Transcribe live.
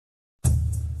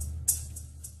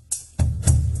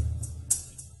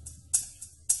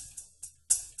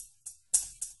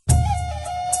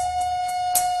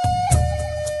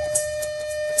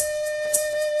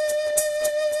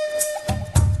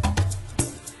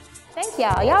Thank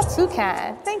y'all. Y'all too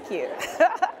kind. Thank you.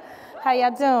 How y'all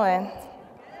doing?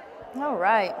 All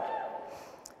right.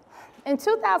 In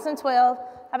 2012,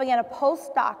 I began a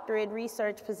postdoctorate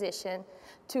research position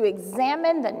to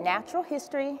examine the natural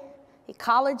history,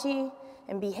 ecology,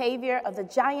 and behavior of the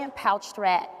giant pouched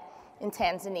rat in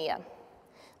Tanzania.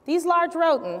 These large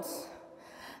rodents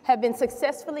have been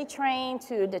successfully trained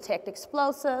to detect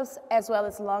explosives as well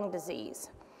as lung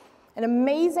disease. An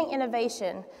amazing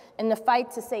innovation in the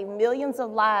fight to save millions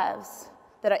of lives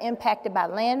that are impacted by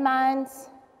landmines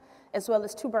as well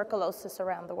as tuberculosis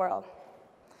around the world.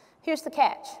 Here's the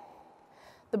catch.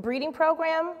 The breeding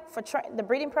program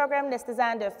that's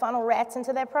designed to funnel rats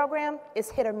into that program is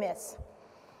hit or miss.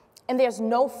 And there's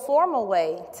no formal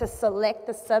way to select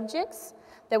the subjects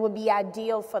that would be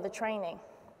ideal for the training,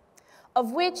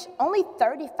 of which only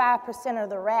 35% of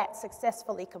the rats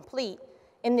successfully complete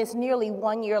in this nearly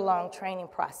one-year-long training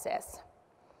process.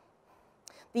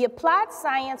 The applied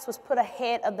science was put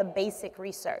ahead of the basic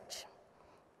research.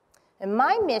 And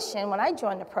my mission when I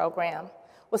joined the program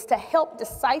was to help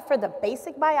decipher the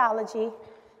basic biology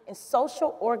and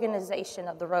social organization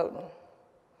of the rodent.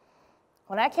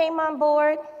 When I came on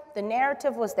board, the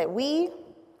narrative was that we,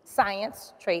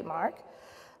 science, trademark,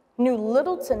 knew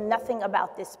little to nothing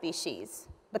about this species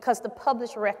because the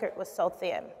published record was so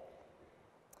thin.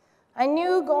 I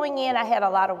knew going in I had a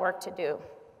lot of work to do.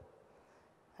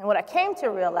 And what I came to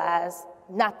realize,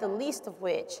 not the least of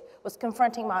which, was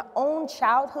confronting my own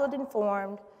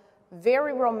childhood-informed,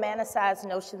 very romanticized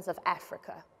notions of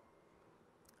Africa.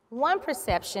 One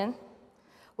perception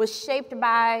was shaped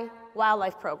by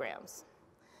wildlife programs.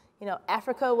 You know,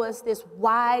 Africa was this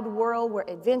wide world where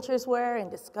adventures were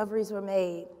and discoveries were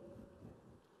made.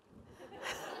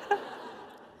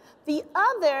 The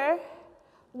other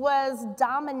was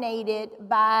dominated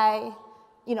by,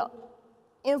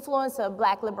 influence of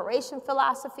Black liberation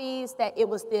philosophies, that it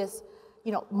was this,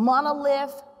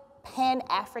 monolith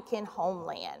Pan-African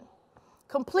homeland,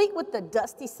 complete with the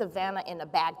dusty savanna in the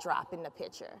backdrop in the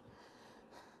picture.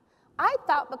 I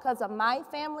thought because of my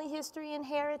family history and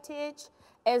heritage,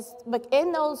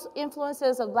 in those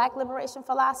influences of Black liberation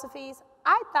philosophies,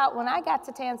 I thought when I got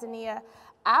to Tanzania,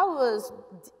 I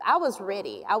was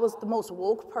ready. I was the most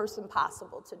woke person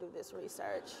possible to do this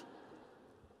research.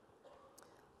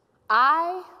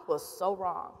 I was so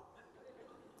wrong.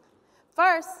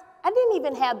 First, I didn't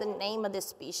even have the name of this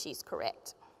species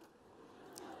correct.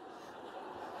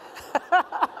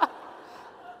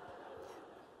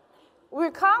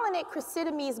 We're calling it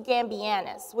Chrysitomys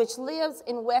gambianus, which lives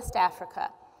in West Africa.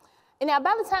 And now,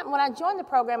 by the time when I joined the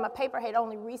program, a paper had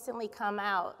only recently come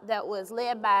out that was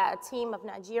led by a team of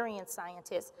Nigerian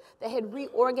scientists that had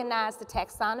reorganized the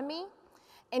taxonomy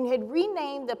and had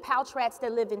renamed the pouch rats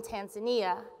that live in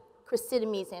Tanzania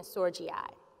Chrysitomys ansorgii.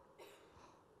 Right?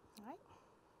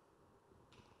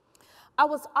 I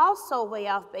was also way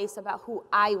off base about who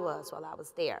I was while I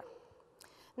was there.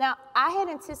 Now, I had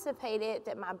anticipated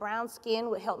that my brown skin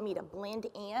would help me to blend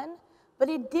in, but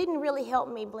it didn't really help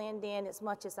me blend in as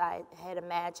much as I had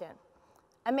imagined.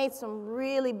 I made some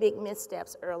really big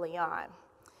missteps early on,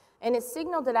 and it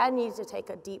signaled that I needed to take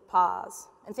a deep pause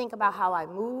and think about how I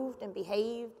moved and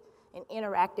behaved and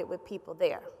interacted with people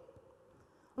there.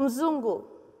 Mzungu,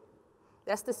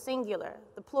 that's the singular.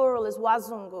 The plural is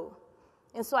wazungu.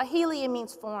 In Swahili, it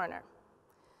means foreigner.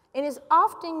 And is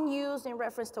often used in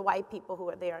reference to white people who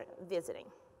are there visiting.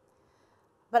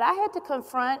 But I had to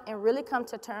confront and really come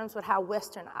to terms with how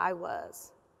Western I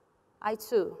was. I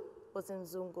too was in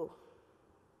Zungu.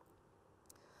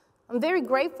 I'm very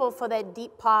grateful for that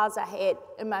deep pause I had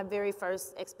in my very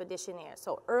first expedition there,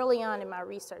 so early on in my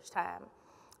research time.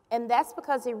 And that's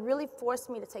because it really forced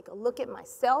me to take a look at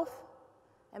myself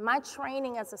and my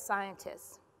training as a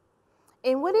scientist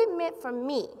and what it meant for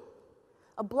me,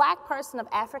 a Black person of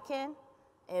African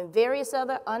and various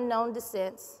other unknown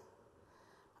descents,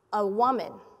 a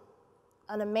woman,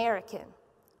 an American,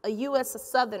 a U.S.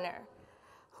 Southerner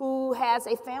who has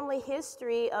a family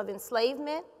history of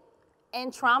enslavement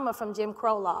and trauma from Jim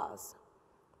Crow laws.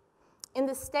 In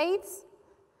the States,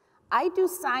 I do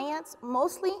science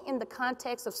mostly in the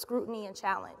context of scrutiny and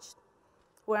challenge,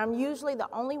 where I'm usually the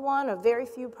only one or very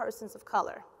few persons of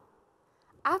color.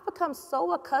 I've become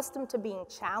so accustomed to being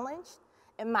challenged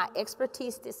and my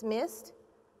expertise dismissed,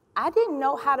 I didn't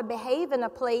know how to behave in a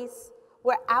place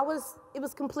where it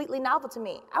was completely novel to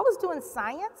me. I was doing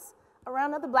science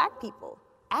around other Black people,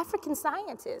 African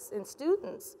scientists and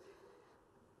students.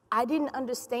 I didn't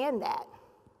understand that.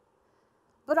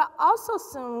 But I also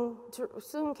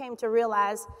soon came to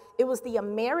realize it was the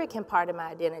American part of my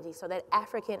identity, so that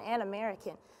African and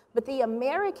American. But the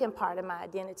American part of my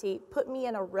identity put me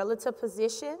in a relative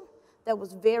position that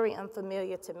was very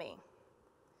unfamiliar to me.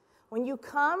 When you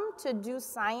come to do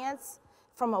science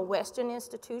from a Western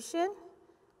institution,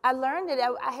 I learned that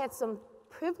I had some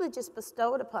privileges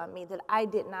bestowed upon me that I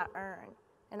did not earn,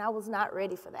 and I was not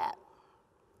ready for that.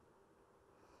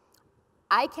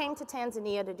 I came to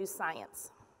Tanzania to do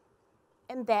science,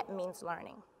 and that means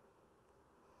learning.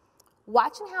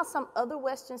 Watching how some other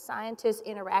Western scientists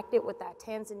interacted with our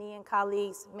Tanzanian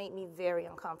colleagues made me very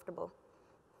uncomfortable.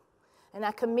 And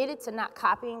I committed to not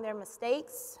copying their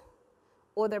mistakes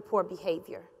or their poor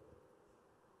behavior.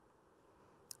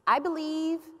 I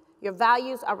believe your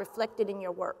values are reflected in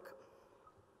your work.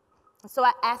 And so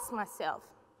I asked myself,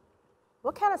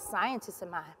 what kind of scientist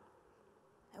am I?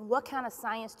 And what kind of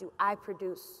science do I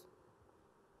produce?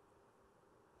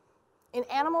 In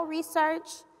animal research,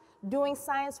 doing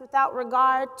science without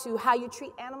regard to how you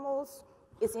treat animals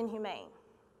is inhumane.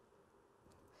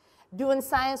 Doing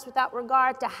science without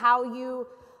regard to how you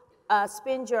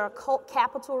spend your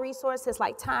capital resources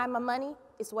like time or money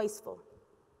is wasteful.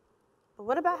 But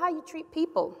what about how you treat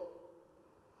people?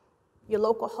 Your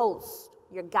local hosts,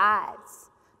 your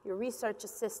guides, your research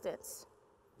assistants,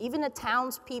 even the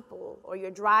townspeople or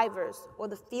your drivers or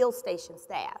the field station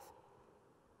staff.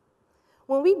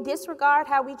 When we disregard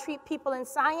how we treat people in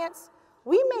science,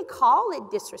 we may call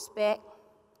it disrespect,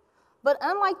 but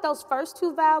unlike those first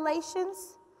two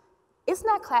violations, it's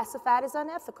not classified as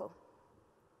unethical.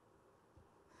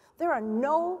 There are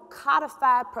no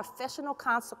codified professional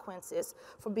consequences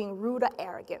for being rude or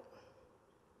arrogant.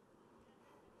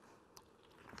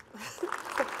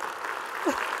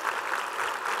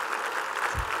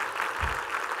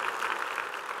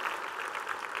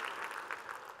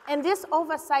 And this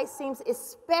oversight seems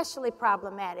especially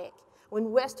problematic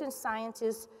when Western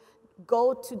scientists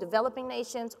go to developing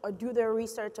nations or do their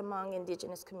research among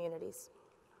indigenous communities.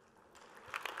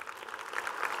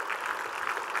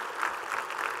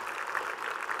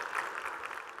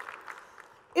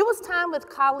 It was time with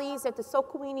colleagues at the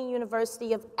Sokoine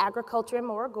University of Agriculture in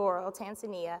Morogoro,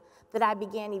 Tanzania, that I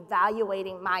began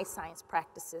evaluating my science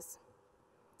practices.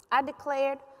 I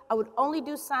declared I would only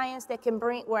do science that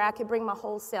where I could bring my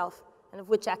whole self and of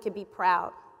which I could be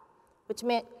proud, which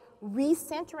meant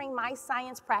recentering my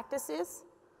science practices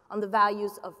on the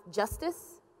values of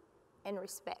justice and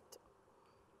respect.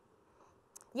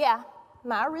 Yeah,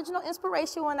 my original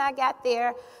inspiration when I got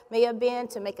there may have been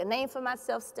to make a name for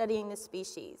myself studying this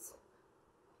species.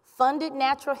 Funded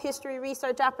natural history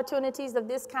research opportunities of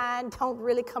this kind don't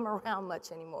really come around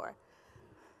much anymore.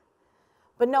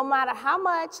 But no matter how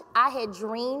much I had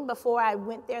dreamed before I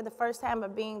went there the first time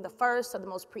of being the first or the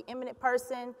most preeminent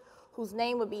person whose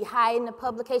name would be high in the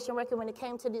publication record when it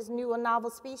came to this new or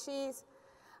novel species,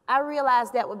 I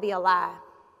realized that would be a lie.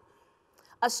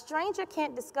 A stranger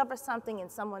can't discover something in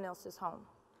someone else's home.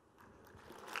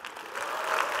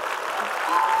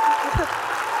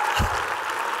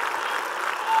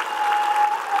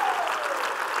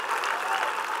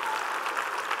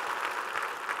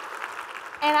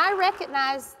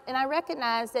 And I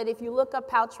recognize that if you look up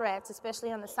pouch rats,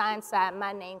 especially on the science side,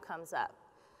 my name comes up.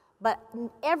 But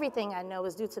everything I know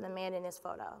is due to the man in this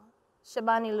photo,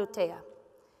 Shabani Lutea.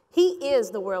 He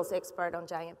is the world's expert on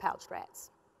giant pouch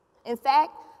rats. In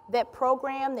fact, that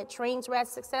program that trains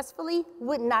rats successfully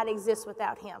would not exist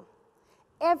without him.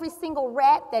 Every single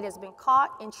rat that has been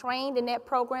caught and trained in that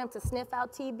program to sniff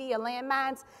out TB or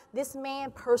landmines, this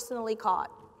man personally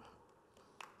caught.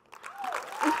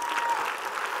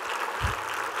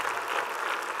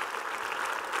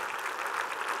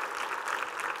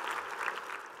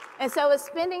 And so it's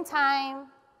spending time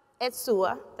at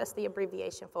SUA, that's the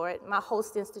abbreviation for it, my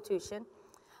host institution,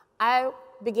 I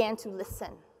began to listen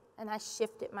and I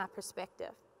shifted my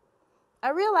perspective. I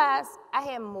realized I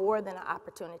had more than an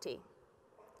opportunity.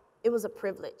 It was a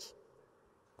privilege.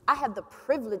 I have the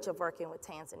privilege of working with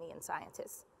Tanzanian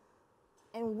scientists.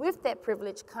 And with that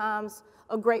privilege comes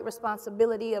a great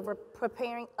responsibility of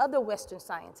preparing other Western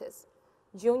scientists,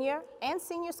 junior and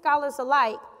senior scholars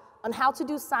alike, on how to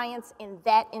do science in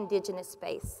that indigenous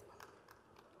space.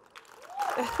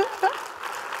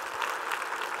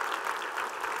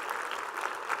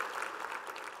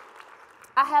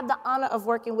 I have the honor of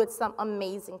working with some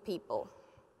amazing people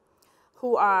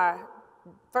who are,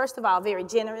 first of all, very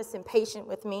generous and patient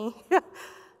with me,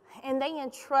 and they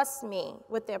entrust me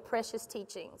with their precious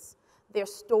teachings, their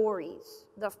stories,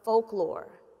 their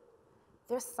folklore,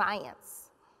 their science,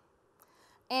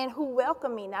 and who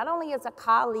welcome me not only as a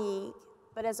colleague,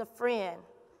 but as a friend,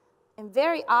 and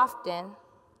very often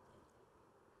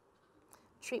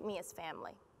treat me as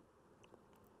family.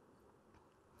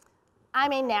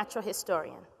 I'm a natural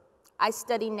historian. I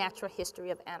study natural history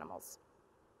of animals.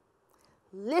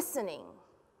 listening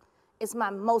is my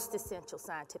most essential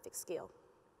scientific skill.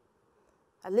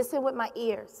 I listen with my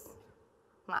ears,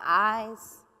 my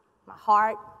eyes, my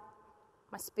heart,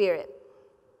 my spirit.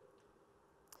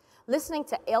 Listening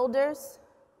to elders,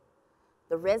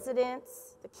 the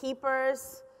residents, the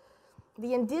keepers,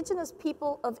 the indigenous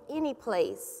people of any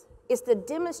place is the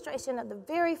demonstration of the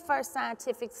very first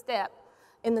scientific step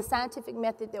in the scientific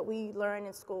method that we learn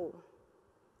in school,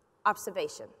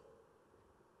 observation.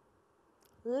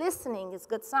 Listening is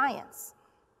good science,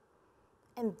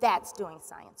 and that's doing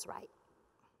science right.